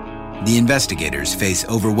lake? The investigators face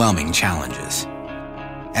overwhelming challenges.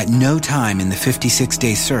 At no time in the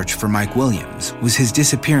 56-day search for Mike Williams was his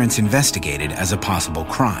disappearance investigated as a possible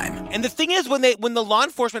crime. And the thing is, when the law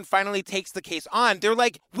enforcement finally takes the case on, they're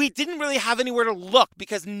like, we didn't really have anywhere to look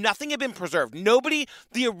because nothing had been preserved.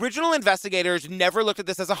 The original investigators never looked at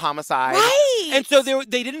this as a homicide. Right. And so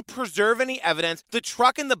they didn't preserve any evidence. The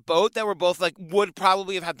truck and the boat that were both would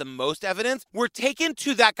probably have had the most evidence were taken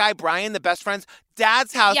to that guy, Brian, the best friend's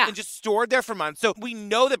dad's house and just stored there for months. So we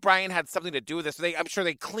know that Brian had something to do with this. So I'm sure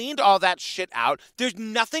they cleaned all that shit out. There's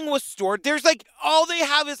nothing was stored. There's all they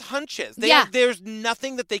have is hunches. There's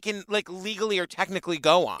nothing that they can legally or technically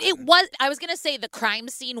go on. I was going to say the crime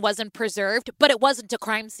scene wasn't preserved, but it wasn't a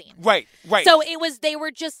crime scene. Right. So they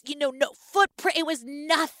were just, no footprint. It was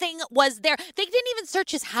nothing was there. They didn't even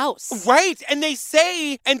search his house. Right. And they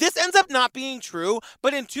say, and this ends up not being true,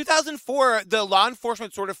 but in 2004, the law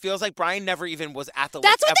enforcement sort of feels like Brian never even was at the lake.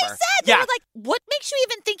 That's what ever. they said. They were like, what makes you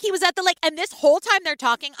even think he was at the lake? And this whole time they're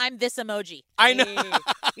talking, I'm this emoji. I know.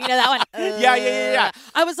 You know that one? Yeah.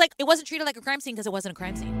 I was like, it wasn't treated like a crime scene because it wasn't a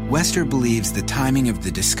crime scene. Wester believes the timing of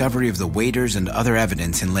the discovery of the waders and other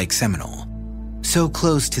evidence in Lake Seminole, so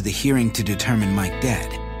close to the hearing to determine Mike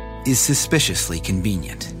dead, is suspiciously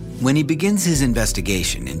convenient. When he begins his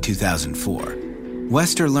investigation in 2004,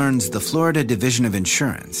 Wester learns the Florida Division of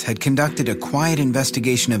Insurance had conducted a quiet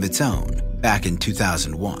investigation of its own back in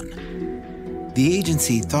 2001. The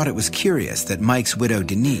agency thought it was curious that Mike's widow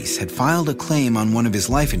Denise had filed a claim on one of his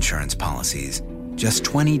life insurance policies just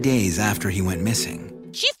 20 days after he went missing.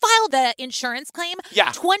 She filed the insurance claim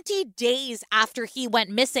 20 days after he went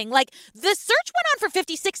missing. The search went on for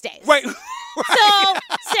 56 days. Right. So,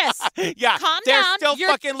 sis, calm down. Still your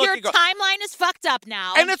timeline is fucked up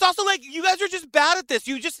now. And it's also you guys are just bad at this.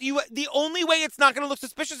 The only way it's not going to look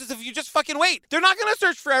suspicious is if you just fucking wait. They're not going to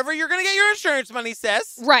search forever. You're going to get your insurance money,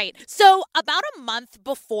 sis. Right. So about a month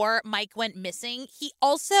before Mike went missing, he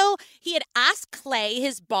had asked Clay,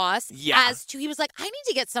 his boss, he was like, I need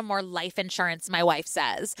to get some more life insurance, my wife says.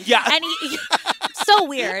 Yeah. And he so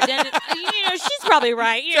weird. And, she's probably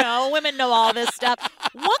right. Women know all this stuff.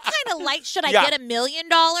 What kind of life should I get $1 million?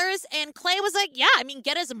 And Clay was like,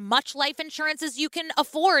 get as much life insurance as you can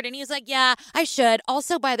afford. And he's like, yeah, I should.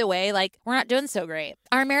 Also, by the way, we're not doing so great.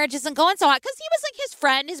 Our marriage isn't going so hot. Because he was his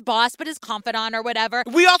friend, his boss, but his confidant or whatever.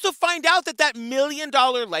 We also find out that $1 million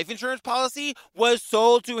life insurance policy was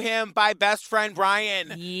sold to him by best friend Brian.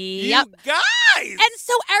 Yep. You guys! And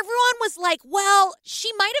so everyone was like, well,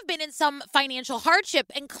 she might have been in some financial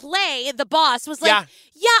hardship. And Clay, the boss, was like,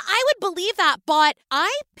 yeah, I would believe that, but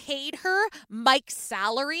I paid her Mike's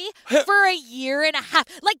salary for a year and a half.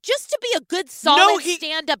 Just to be a good, solid,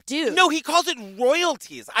 stand-up dude. No, he calls it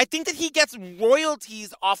royalties. I think that he gets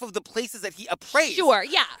royalties off of the places that he appraised. Sure,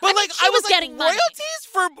 yeah. But I was getting royalties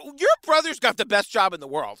money. for your brother's got the best job in the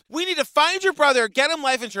world. We need to find your brother, get him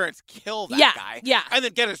life insurance, kill that guy, and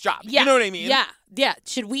then get his job. Yeah. You know what I mean? Yeah.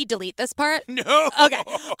 Should we delete this part? No. Okay.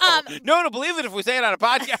 No one will believe it if we say it on a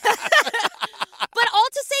podcast. But all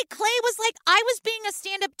to say, Clay was like, I was being a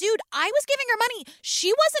stand-up dude. I was giving her money.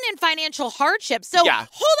 She wasn't in financial hardship. So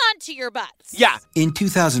hold on to your butts. Yeah. In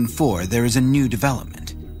 2004, there is a new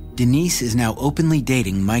development. Denise is now openly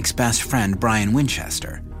dating Mike's best friend, Brian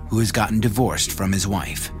Winchester, who has gotten divorced from his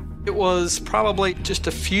wife. It was probably just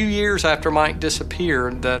a few years after Mike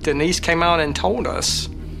disappeared that Denise came out and told us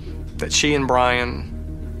that she and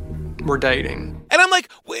Brian were dating. And I'm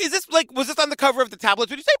like, is this was this on the cover of the tablets?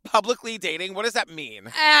 Would you say publicly dating? What does that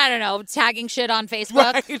mean? I don't know. Tagging shit on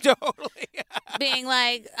Facebook. Right, totally. Being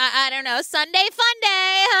like, I don't know, Sunday fun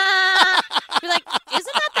day. Huh? You're like,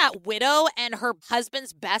 isn't that widow and her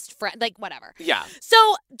husband's best friend? Whatever. Yeah.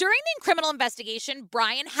 So during the criminal investigation,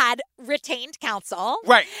 Brian had retained counsel.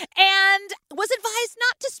 Right. And was advised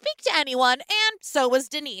not to speak to anyone. And so was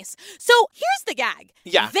Denise. So here's the gag.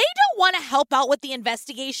 Yeah. They don't want to help out with the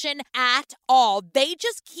investigation at all. They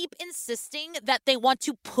just keep insisting that they want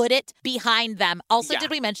to put it behind them. Also, did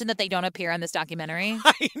we mention that they don't appear in this documentary?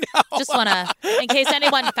 I know. Just want to, in case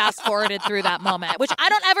anyone fast-forwarded through that moment, which I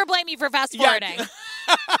don't ever blame you for fast-forwarding. Yeah.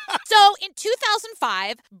 So, in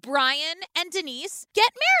 2005, Brian and Denise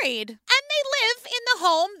get married, and they live in the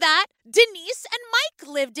home that Denise and Mike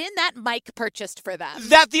lived in that Mike purchased for them.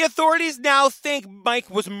 That the authorities now think Mike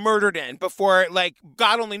was murdered in before,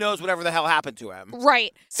 God only knows whatever the hell happened to him.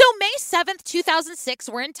 Right. So May 7th, 2006,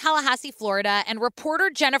 we're in Tallahassee, Florida, and reporter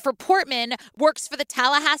Jennifer Portman works for the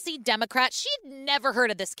Tallahassee Democrat. She'd never heard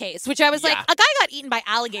of this case, which I was like, a guy got eaten by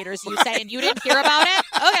alligators, you say, and you didn't hear about it?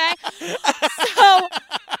 Okay. So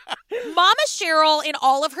Mama Cheryl, in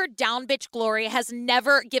all of her down bitch glory, has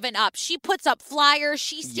never given up. She puts up flyers,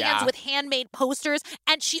 she stands with handmade posters,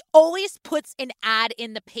 and she always puts an ad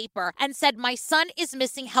in the paper and said, "My son is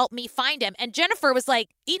missing, help me find him." And Jennifer was like,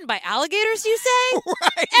 "Eaten by alligators, you say?"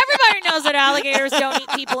 Right. Everybody knows that alligators don't eat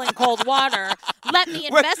people in cold water. Let me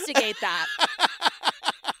investigate that.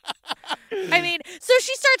 I mean, so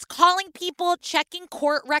she starts calling people, checking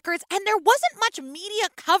court records, and there wasn't much media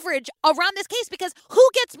coverage around this case because who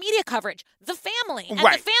gets media coverage? The family. And the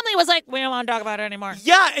family was like, we don't want to talk about it anymore.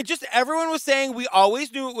 Yeah, and just everyone was saying we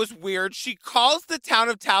always knew it was weird. She calls the town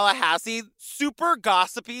of Tallahassee super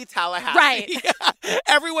gossipy Tallahassee. Right. Yeah.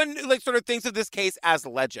 Everyone sort of thinks of this case as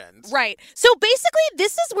legend. Right. So basically,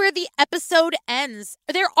 this is where the episode ends.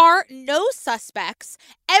 There are no suspects.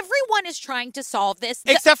 Everyone is trying to solve this.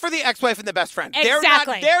 Except for the ex-wife and the best friend.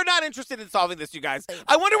 Exactly. They're not interested in solving this, you guys.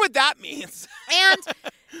 I wonder what that means. And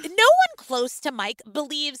no one close to Mike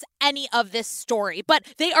believes any of this story, but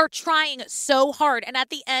they are trying so hard. And at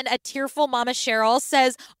the end, a tearful Mama Cheryl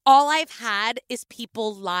says, "All I've had is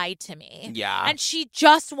people lie to me." Yeah. And she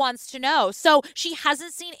just wants to know. So she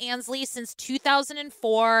hasn't seen Ansley since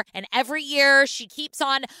 2004. And every year she keeps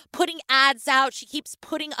on putting ads out. She keeps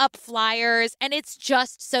putting up flyers. And it's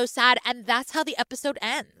just so sad. And that's how the episode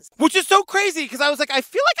ends. Which is so crazy because I was like, I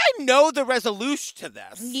feel like I know the resolution to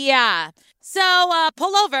this. Yeah. So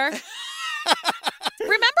pull over.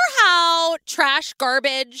 Remember how trash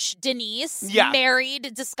garbage Denise,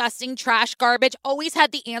 married, disgusting trash garbage, always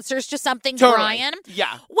had the answers to something, totally. Brian?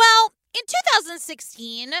 Yeah. Well, in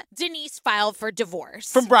 2016, Denise filed for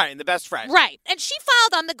divorce. From Brian, the best friend. Right. And she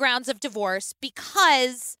filed on the grounds of divorce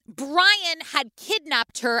because Brian had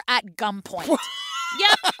kidnapped her at gunpoint.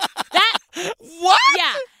 Yep. What?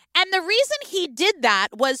 Yeah. And the reason he did that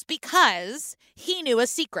was because he knew a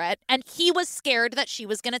secret and he was scared that she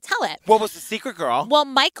was going to tell it. What was the secret, girl? Well,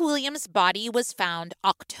 Mike Williams' body was found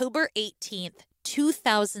October 18th,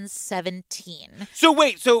 2017. So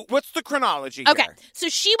what's the chronology Okay, here? so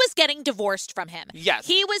she was getting divorced from him. Yes.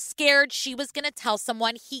 He was scared she was going to tell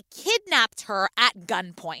someone. He kidnapped her at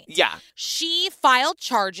gunpoint. Yeah. She filed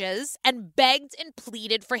charges and begged and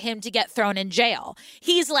pleaded for him to get thrown in jail.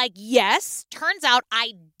 He's like, yes, turns out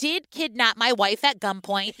I did kidnap my wife at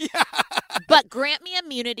gunpoint, but grant me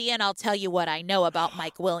immunity and I'll tell you what I know about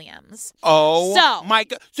Mike Williams. Oh, so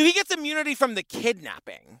So he gets immunity from the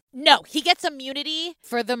kidnapping. No, he gets immunity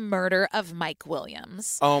for the murder of Mike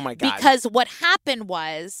Williams. Oh, my God. Because what happened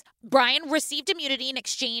was Brian received immunity in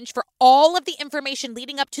exchange for all of the information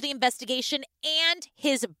leading up to the investigation and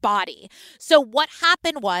his body. So what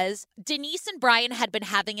happened was Denise and Brian had been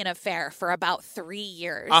having an affair for about 3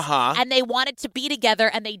 years. Uh-huh. And they wanted to be together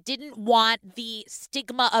and they didn't want the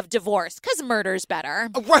stigma of divorce because murder's better.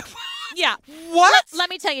 What? Yeah. What? Let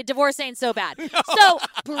me tell you, divorce ain't so bad. No. So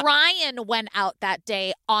Brian went out that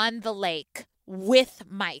day on the lake with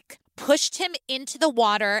Mike, pushed him into the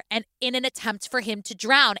water and in an attempt for him to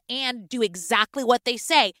drown and do exactly what they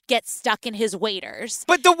say, get stuck in his waders.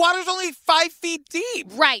 But the water's only 5 feet deep.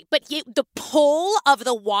 Right. But the pull of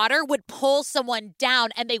the water would pull someone down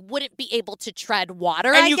and they wouldn't be able to tread water,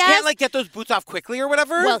 And I you guess. can't get those boots off quickly or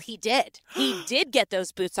whatever? Well, he did. He did get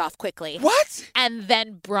those boots off quickly. What? And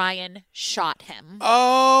then Brian shot him.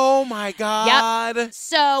 Oh, my God. Yep.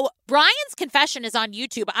 So Brian's confession is on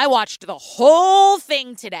YouTube. I watched the whole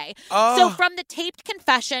thing today. Oh. So from the taped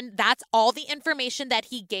confession, that's all the information that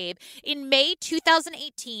he gave. In May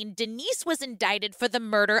 2018, Denise was indicted for the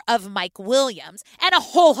murder of Mike Williams and a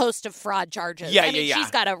whole host of fraud charges. Yeah, I mean, she's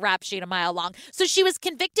got a rap sheet a mile long. So she was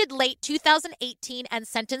convicted late 2018 and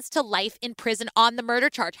sentenced to life in prison on the murder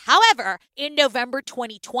charge. However, in November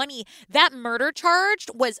 2020, that murder charge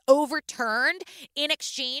was overturned in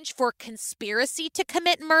exchange for conspiracy to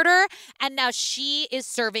commit murder. And now she is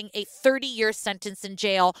serving a 30-year sentence in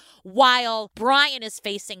jail while Brian is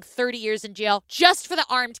facing 30 years in jail just for the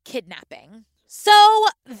armed kidnapping. So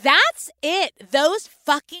that's it. Those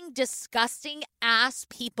fucking disgusting ass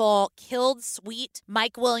people killed sweet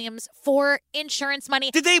Mike Williams for insurance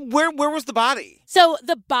money. Did they? Where was the body? So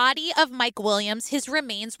the body of Mike Williams, his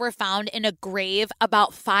remains were found in a grave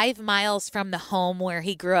about 5 miles from the home where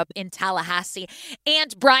he grew up in Tallahassee.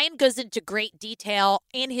 And Brian goes into great detail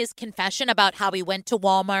in his confession about how he went to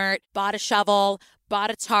Walmart, bought a shovel,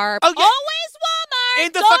 bought a tarp. Oh, yeah. Always Walmart!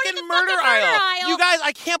 In the Go to fucking the murder fucking aisle. You guys,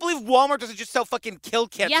 I can't believe Walmart doesn't just sell fucking kill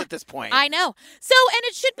kits at this point. I know. So, and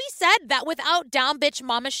it should be said that without down bitch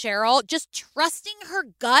Mama Cheryl just trusting her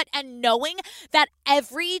gut and knowing that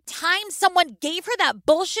every time someone gave her that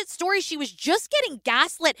bullshit story, she was just getting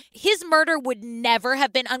gaslit, his murder would never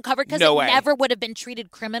have been uncovered because No it way. never would have been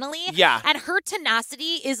treated criminally. Yeah. And her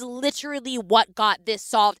tenacity is literally what got this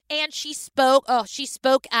solved. And she spoke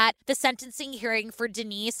at the sentencing hearing for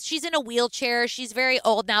Denise. She's in a wheelchair. She's very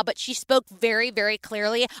old now, but she spoke very, very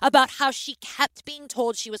clearly about how she kept being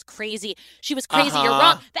told she was crazy. She was crazy. You're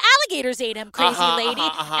wrong. The alligators ate him, crazy lady.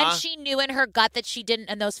 And she knew in her gut that she didn't,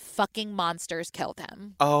 and those fucking monsters killed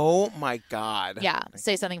him. Oh my God. Yeah.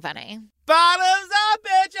 Say something funny. Bottoms up,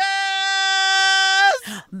 bitches!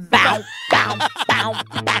 Bow, bow, bow,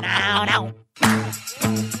 bow, bow.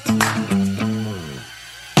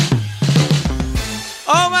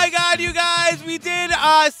 Oh my God, you guys, we did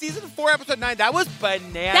season 4, episode 9. That was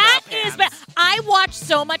banana pants. I watched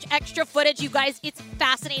so much extra footage, you guys. It's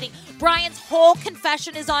fascinating. Brian's whole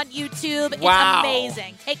confession is on YouTube. Wow. It's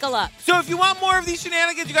amazing. Take a look. So if you want more of these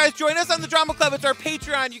shenanigans, you guys join us on the Drama Club. It's our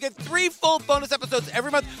Patreon. You get 3 full bonus episodes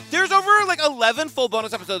every month. There's over 11 full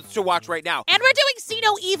bonus episodes to watch right now. And we're doing See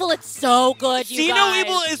No Evil. It's so good, you See guys. No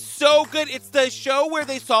Evil is so good. It's the show where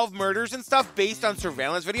they solve murders and stuff based on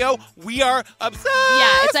surveillance video. We are obsessed.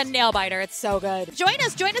 Yeah, it's a nail biter. It's so good. Join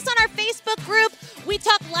us on our Facebook group. We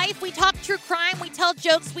talk life. We talk true crime. We tell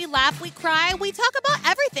jokes. We laugh. We cry. We talk about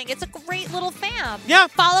everything. It's a great little fam. Yeah.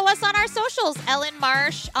 Follow us on our socials. Ellen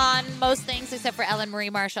Marsh on most things except for Ellen Marie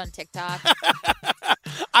Marsh on TikTok.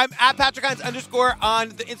 I'm at Patrick Hines _ on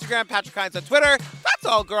the Instagram, Patrick Hines on Twitter. That's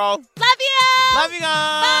all, girl. Love you. Love you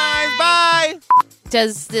guys. Bye.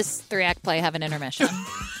 Does this 3-act play have an intermission?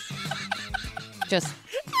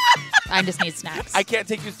 I just need snacks. I can't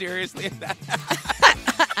take you seriously in that.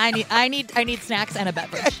 I need snacks and a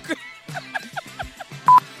beverage.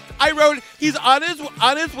 I wrote he's on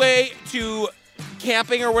his way to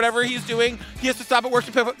camping or whatever he's doing. He has to stop at work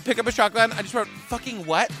to pick up a shotgun. I just wrote fucking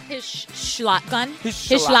what? His shotgun. His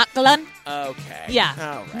shotgun. Okay. Yeah.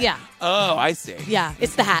 All right. Yeah. Oh, I see. Yeah.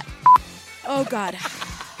 It's the hat. Oh God.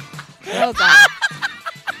 Oh God.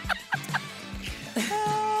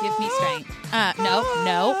 Give me strength.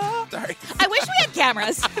 No. Sorry. I wish we had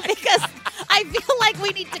cameras because I feel like we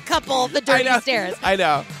need to couple the dirty stairs. I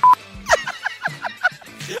know.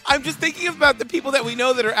 I'm just thinking about the people that we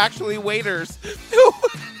know that are actually waiters who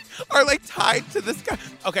are tied to this guy.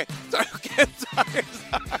 Okay. Sorry. Okay. Sorry.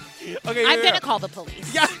 Okay. I'm going to call the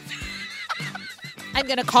police. Yeah. I'm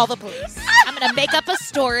going to call the police. I'm going to make up a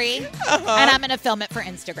story and I'm going to film it for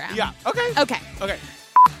Instagram. Yeah. Okay. Okay.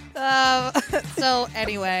 So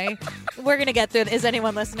anyway, we're going to get through. Is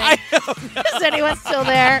anyone listening? I don't know. Is anyone still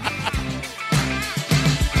there?